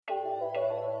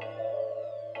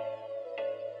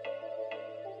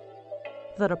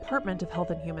The Department of Health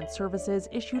and Human Services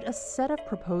issued a set of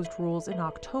proposed rules in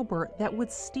October that would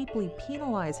steeply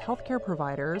penalize healthcare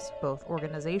providers, both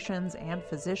organizations and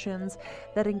physicians,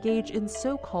 that engage in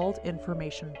so-called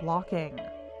information blocking.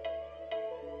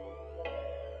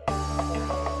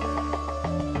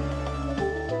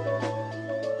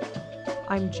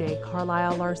 I'm Jay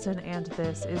Carlisle Larson, and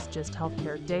this is Just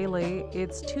Healthcare Daily.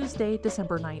 It's Tuesday,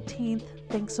 December 19th.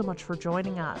 Thanks so much for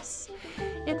joining us.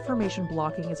 Information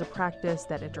blocking is a practice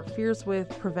that interferes with,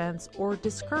 prevents, or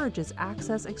discourages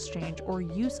access, exchange, or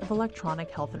use of electronic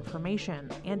health information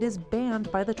and is banned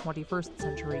by the 21st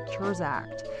Century Cures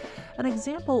Act. An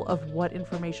example of what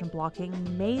information blocking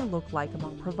may look like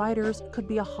among providers could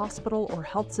be a hospital or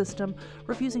health system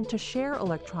refusing to share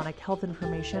electronic health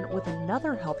information with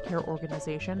another healthcare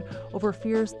organization over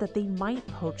fears that they might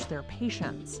poach their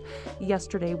patients.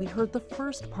 Yesterday, we heard the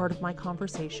first part of my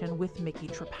conversation with Micky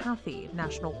Tripathi,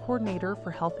 National Coordinator for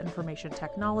Health Information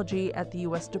Technology at the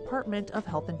U.S. Department of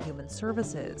Health and Human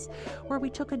Services, where we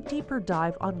took a deeper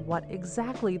dive on what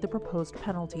exactly the proposed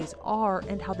penalties are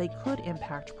and how they could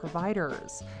impact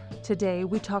providers. Today,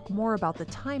 we talk more about the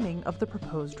timing of the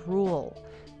proposed rule.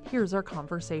 Here's our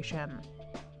conversation.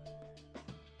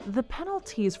 The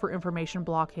penalties for information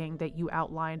blocking that you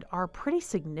outlined are pretty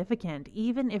significant,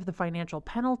 even if the financial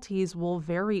penalties will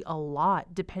vary a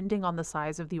lot depending on the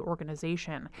size of the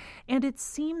organization. And it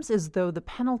seems as though the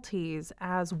penalties,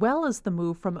 as well as the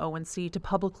move from ONC to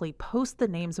publicly post the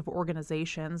names of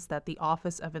organizations that the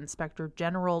Office of Inspector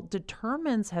General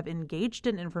determines have engaged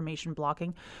in information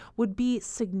blocking, would be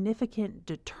significant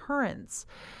deterrents.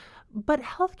 But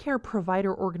healthcare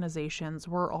provider organizations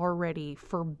were already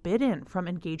forbidden from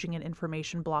engaging in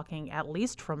information blocking, at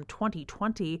least from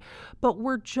 2020, but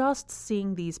we're just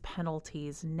seeing these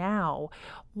penalties now.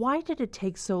 Why did it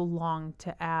take so long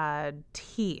to add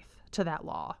teeth to that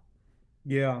law?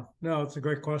 Yeah, no, it's a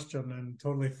great question and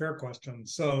totally fair question.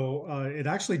 So it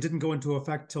actually didn't go into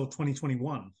effect till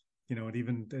 2021.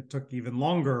 It took even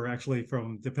longer actually,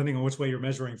 from depending on which way you're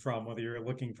measuring from, whether you're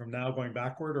looking from now going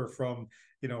backward or from,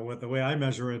 what the way I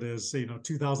measure it is,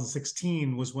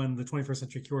 2016 was when the 21st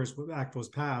Century Cures Act was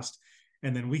passed.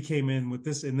 And then we came in with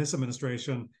this in this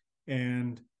administration,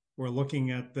 and we're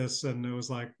looking at this, and it was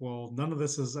like, well, none of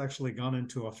this has actually gone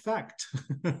into effect.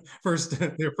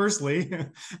 Firstly,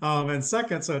 and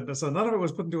second, so none of it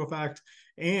was put into effect,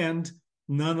 and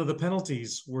none of the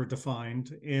penalties were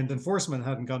defined, and enforcement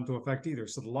hadn't gone into effect either.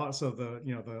 So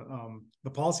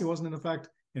the policy wasn't in effect,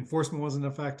 enforcement wasn't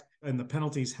in effect, and the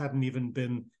penalties hadn't even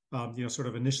been sort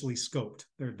of initially scoped.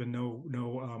 There had been no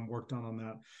work done on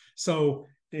that. So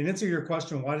in answer to your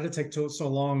question, why did it take so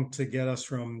long to get us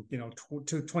from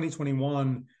to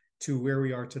 2021 to where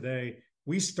we are today?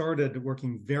 We started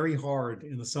working very hard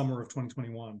in the summer of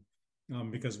 2021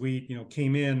 because we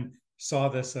came in, saw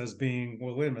this as being,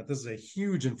 well, wait a minute, this is a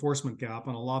huge enforcement gap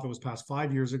on a law that was passed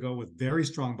 5 years ago with very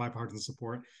strong bipartisan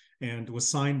support and was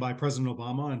signed by President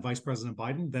Obama and Vice President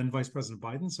Biden, then Vice President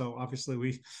Biden. So obviously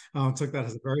we took that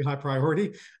as a very high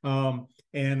priority. And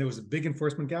there was a big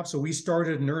enforcement gap. So we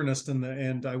started in earnest.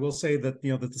 And I will say that,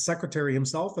 that the secretary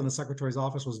himself and the secretary's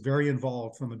office was very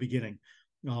involved from the beginning,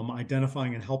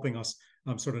 identifying and helping us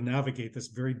sort of navigate this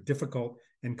very difficult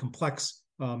and complex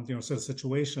sort of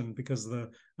situation, because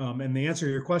and the answer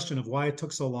to your question of why it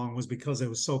took so long was because it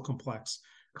was so complex.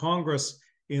 Congress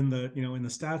in the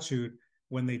statute,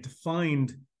 when they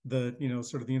defined the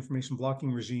sort of the information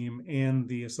blocking regime and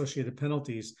the associated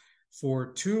penalties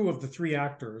for two of the three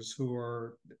actors who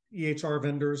are EHR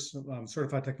vendors,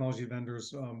 certified technology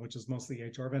vendors, which is mostly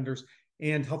EHR vendors,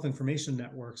 and health information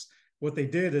networks, what they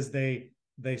did is they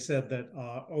said that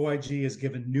OIG is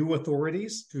given new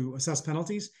authorities to assess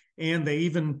penalties, and they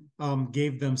even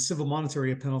gave them civil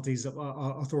monetary penalties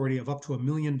authority of up to $1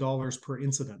 million per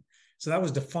incident. So that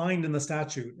was defined in the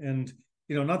statute. And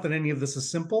not that any of this is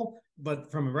simple,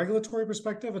 but from a regulatory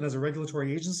perspective and as a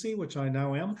regulatory agency, which I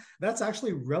now am, that's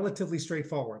actually relatively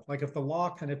straightforward. Like if the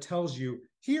law kind of tells you,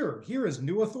 here is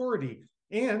new authority,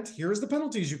 and here's the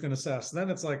penalties you can assess, then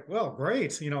it's like, well,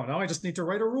 great. Now I just need to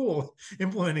write a rule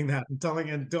implementing that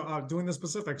and doing the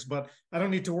specifics, but I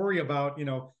don't need to worry about,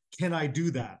 can I do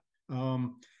that?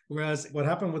 Whereas what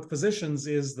happened with physicians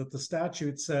is that the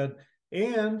statute said,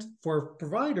 and for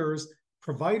providers,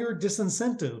 provider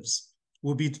disincentives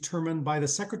will be determined by the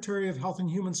Secretary of Health and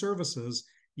Human Services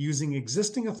using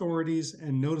existing authorities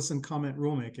and notice and comment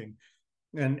rulemaking.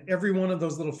 And every one of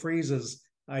those little phrases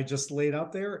I just laid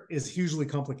out there is hugely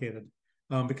complicated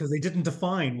because they didn't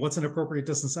define what's an appropriate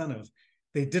disincentive.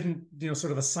 They didn't,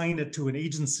 sort of assign it to an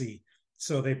agency.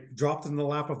 So they dropped it in the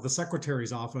lap of the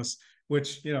secretary's office,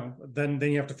 which, then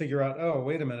you have to figure out, oh,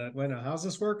 wait a minute, how's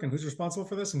this work, and who's responsible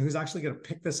for this, and who's actually going to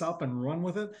pick this up and run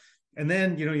with it. And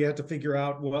then, you have to figure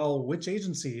out, well, which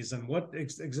agencies and what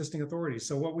existing authorities.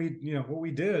 So what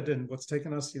we did, and what's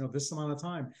taken us, this amount of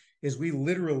time, is we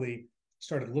literally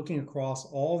started looking across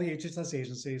all the HHS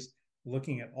agencies,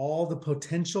 looking at all the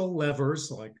potential levers,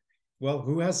 like, well,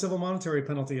 who has civil monetary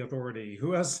penalty authority?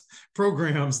 Who has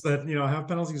programs that, have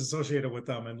penalties associated with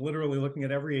them? And literally looking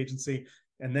at every agency,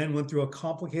 and then went through a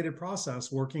complicated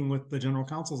process working with the general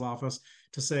counsel's office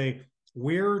to say,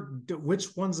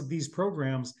 which ones of these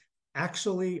programs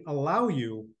actually allow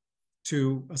you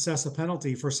to assess a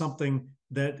penalty for something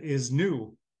that is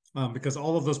new, because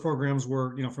all of those programs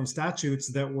were, from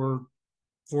statutes that were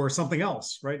for something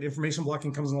else, right? Information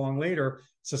blocking comes along later.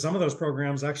 So some of those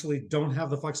programs actually don't have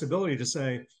the flexibility to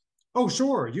say, oh,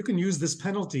 sure, you can use this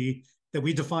penalty that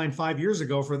we defined 5 years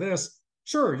ago for this.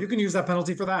 Sure, you can use that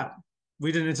penalty for that.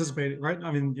 We didn't anticipate it, right?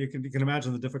 I mean, you can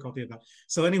imagine the difficulty of that.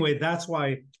 So anyway, that's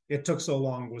why it took so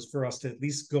long, was for us to at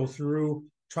least go through,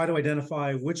 try to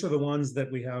identify which are the ones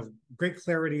that we have great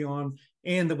clarity on,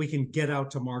 and that we can get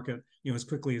out to market, as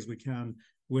quickly as we can,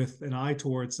 with an eye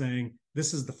toward saying,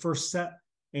 this is the first set.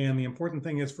 And the important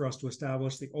thing is for us to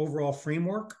establish the overall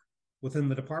framework within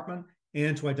the department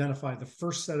and to identify the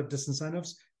first set of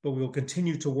disincentives, but we will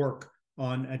continue to work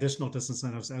on additional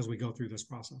disincentives as we go through this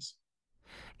process.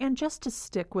 And just to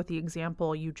stick with the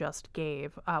example you just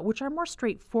gave, which are more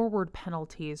straightforward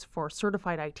penalties for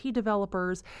certified IT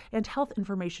developers and health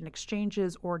information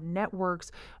exchanges or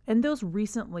networks, and those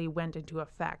recently went into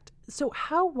effect. So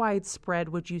how widespread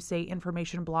would you say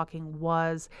information blocking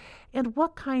was, and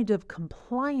what kind of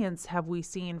compliance have we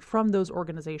seen from those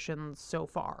organizations so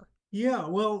far? Yeah,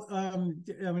 well,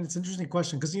 it's an interesting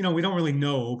question because, we don't really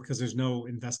know because there's no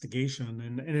investigation,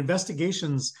 and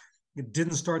investigations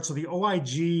didn't start. So the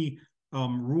OIG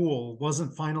rule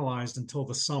wasn't finalized until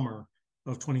the summer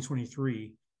of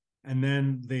 2023. And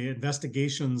then the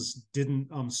investigations didn't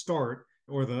start,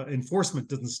 or the enforcement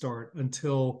didn't start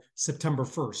until September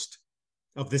 1st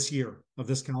of this year, of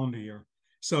this calendar year.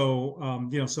 So,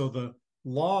 so the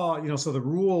law, so the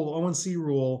rule, ONC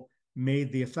rule,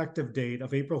 made the effective date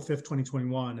of April 5th,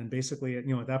 2021. And basically,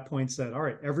 at that point said, all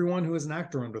right, everyone who is an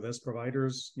actor under this,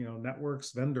 providers,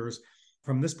 networks, vendors,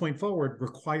 from this point forward,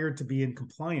 required to be in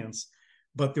compliance,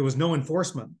 but there was no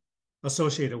enforcement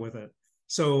associated with it.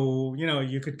 So,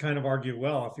 you could kind of argue,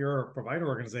 well, if you're a provider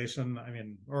organization,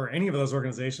 or any of those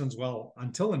organizations, well,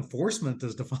 until enforcement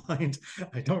is defined,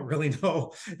 I don't really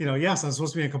know. Yes, I'm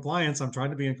supposed to be in compliance. I'm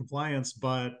trying to be in compliance,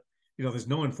 but, there's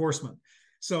no enforcement.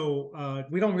 So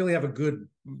we don't really have a good,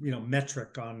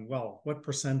 metric on, well, what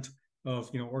percent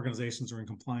of organizations are in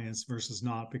compliance versus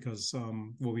not, because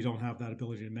we don't have that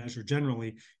ability to measure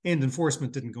generally, and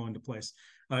enforcement didn't go into place.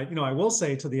 I will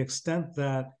say, to the extent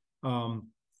that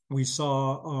we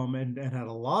saw and had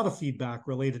a lot of feedback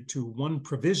related to one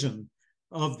provision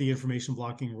of the information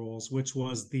blocking rules, which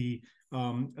was the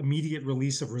immediate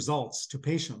release of results to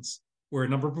patients, where a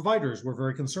number of providers were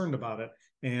very concerned about it,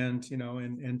 and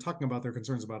and talking about their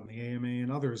concerns about it in the AMA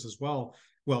and others as well.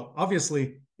 Well,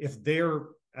 obviously, if they're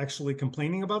actually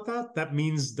complaining about that, that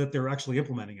means that they're actually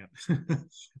implementing it.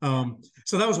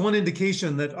 So that was one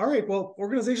indication that, all right, well,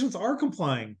 organizations are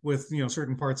complying with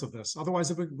certain parts of this. Otherwise,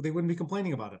 they wouldn't be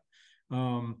complaining about it.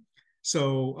 The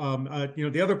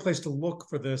other place to look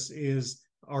for this is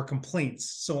our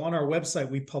complaints. So on our website,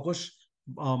 we publish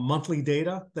monthly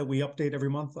data that we update every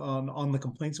month on the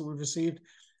complaints that we've received.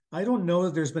 I don't know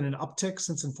that there's been an uptick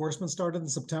since enforcement started in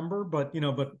September, but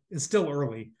it's still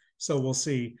early, so we'll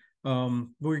see.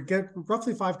 We get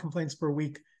roughly 5 complaints per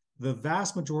week. The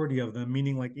vast majority of them,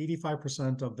 meaning like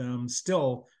 85% of them,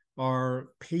 still are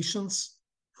patients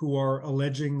who are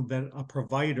alleging that a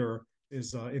provider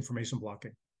is information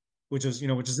blocking, which is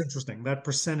interesting. That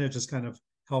percentage is kind of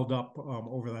held up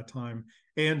over that time,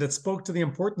 and it spoke to the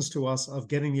importance to us of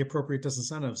getting the appropriate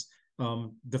disincentives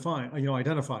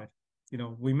identified.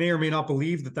 We may or may not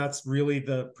believe that that's really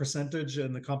the percentage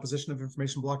and the composition of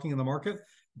information blocking in the market.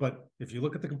 But if you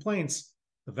look at the complaints,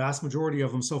 the vast majority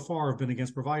of them so far have been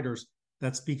against providers.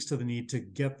 That speaks to the need to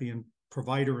get the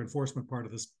provider enforcement part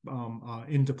of this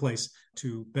into place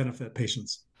to benefit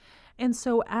patients. And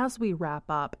so as we wrap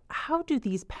up, how do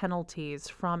these penalties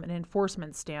from an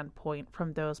enforcement standpoint,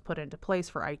 from those put into place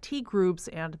for IT groups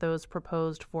and those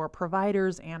proposed for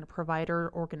providers and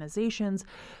provider organizations,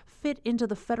 fit into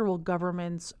the federal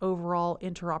government's overall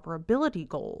interoperability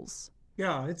goals?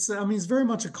 Yeah, it's very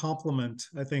much a complement,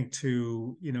 I think,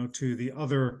 to the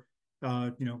other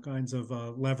kinds of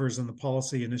levers and the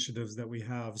policy initiatives that we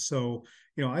have. So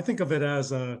I think of it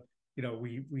as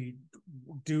we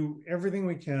do everything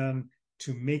we can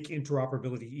to make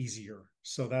interoperability easier.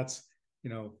 So that's,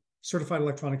 certified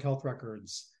electronic health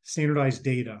records, standardized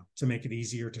data to make it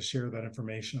easier to share that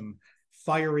information,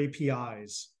 FHIR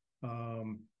APIs,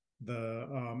 and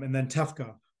then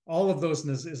TEFCA. All of those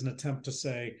is an attempt to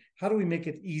say, how do we make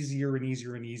it easier and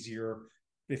easier and easier?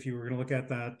 If you were going to look at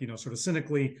that, sort of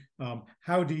cynically,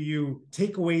 how do you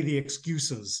take away the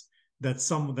excuses that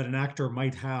an actor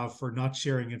might have for not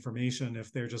sharing information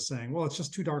if they're just saying, well, it's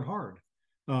just too darn hard.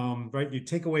 Right? You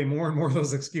take away more and more of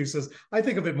those excuses. I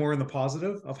think of it more in the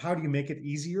positive of how do you make it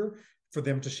easier for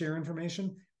them to share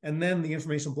information? And then the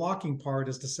information blocking part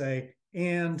is to say,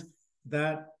 and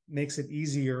that makes it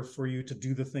easier for you to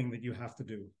do the thing that you have to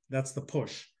do. That's the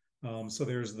push. So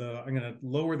there's I'm going to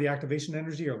lower the activation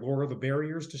energy or lower the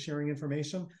barriers to sharing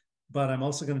information, but I'm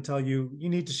also going to tell you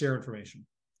need to share information,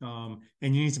 and you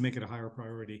need to make it a higher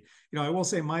priority. I will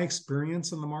say my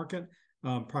experience in the market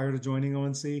prior to joining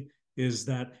ONC is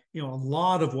that a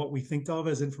lot of what we think of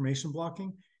as information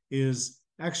blocking is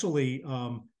actually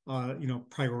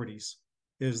priorities.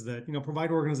 Is that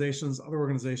other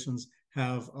organizations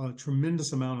have a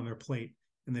tremendous amount on their plate,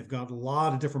 and they've got a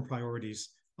lot of different priorities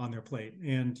on their plate.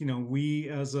 And we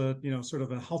as a sort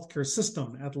of a healthcare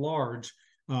system at large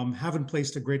haven't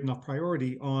placed a great enough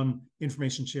priority on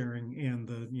information sharing and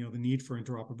the need for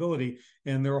interoperability.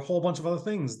 And there are a whole bunch of other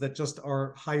things that just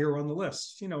are higher on the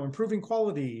list. Improving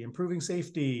quality, improving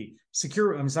safety,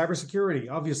 cybersecurity,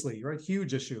 obviously, right?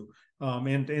 Huge issue,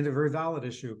 and a very valid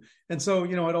issue. And so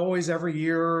it always every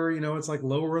year it's like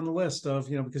lower on the list of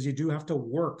because you do have to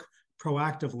work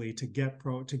proactively to get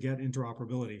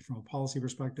interoperability from a policy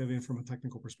perspective and from a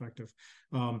technical perspective.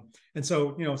 And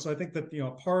so, so I think that,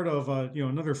 part of,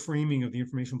 another framing of the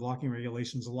information blocking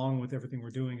regulations, along with everything we're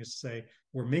doing, is to say,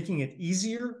 we're making it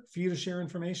easier for you to share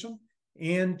information,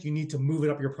 and you need to move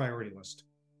it up your priority list.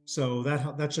 So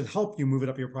that should help you move it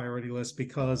up your priority list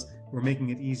because we're making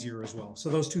it easier as well.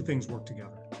 So those two things work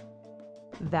together.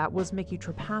 That was Micky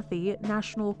Tripathi,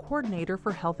 National Coordinator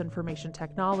for Health Information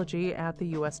Technology at the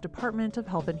U.S. Department of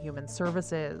Health and Human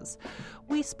Services.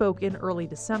 We spoke in early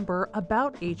December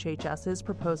about HHS's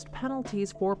proposed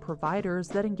penalties for providers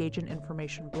that engage in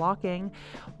information blocking,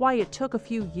 why it took a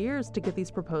few years to get these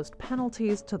proposed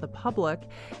penalties to the public,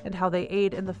 and how they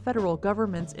aid in the federal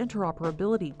government's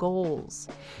interoperability goals.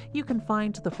 You can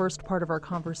find the first part of our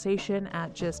conversation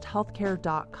at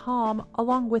gisthealthcare.com,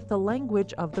 along with the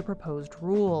language of the proposed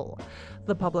rule.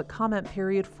 The public comment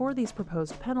period for these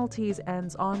proposed penalties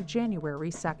ends on January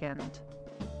 2nd.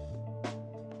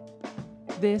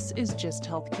 This is Gist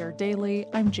Healthcare Daily.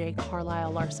 I'm Jay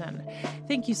Carlisle Larson.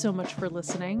 Thank you so much for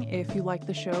listening. If you like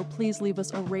the show, please leave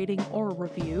us a rating or a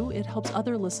review. It helps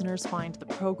other listeners find the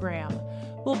program.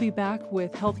 We'll be back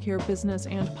with healthcare business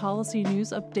and policy news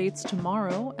updates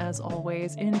tomorrow, as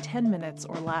always, in 10 minutes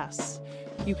or less.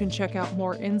 You can check out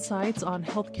more insights on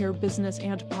healthcare business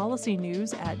and policy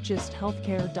news at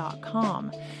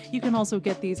gisthealthcare.com. You can also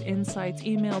get these insights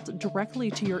emailed directly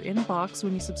to your inbox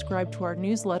when you subscribe to our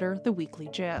newsletter, The Weekly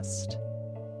Gist.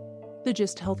 The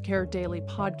Gist Healthcare Daily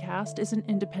podcast is an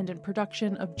independent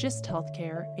production of Gist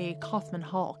Healthcare, a Kaufman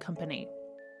Hall company.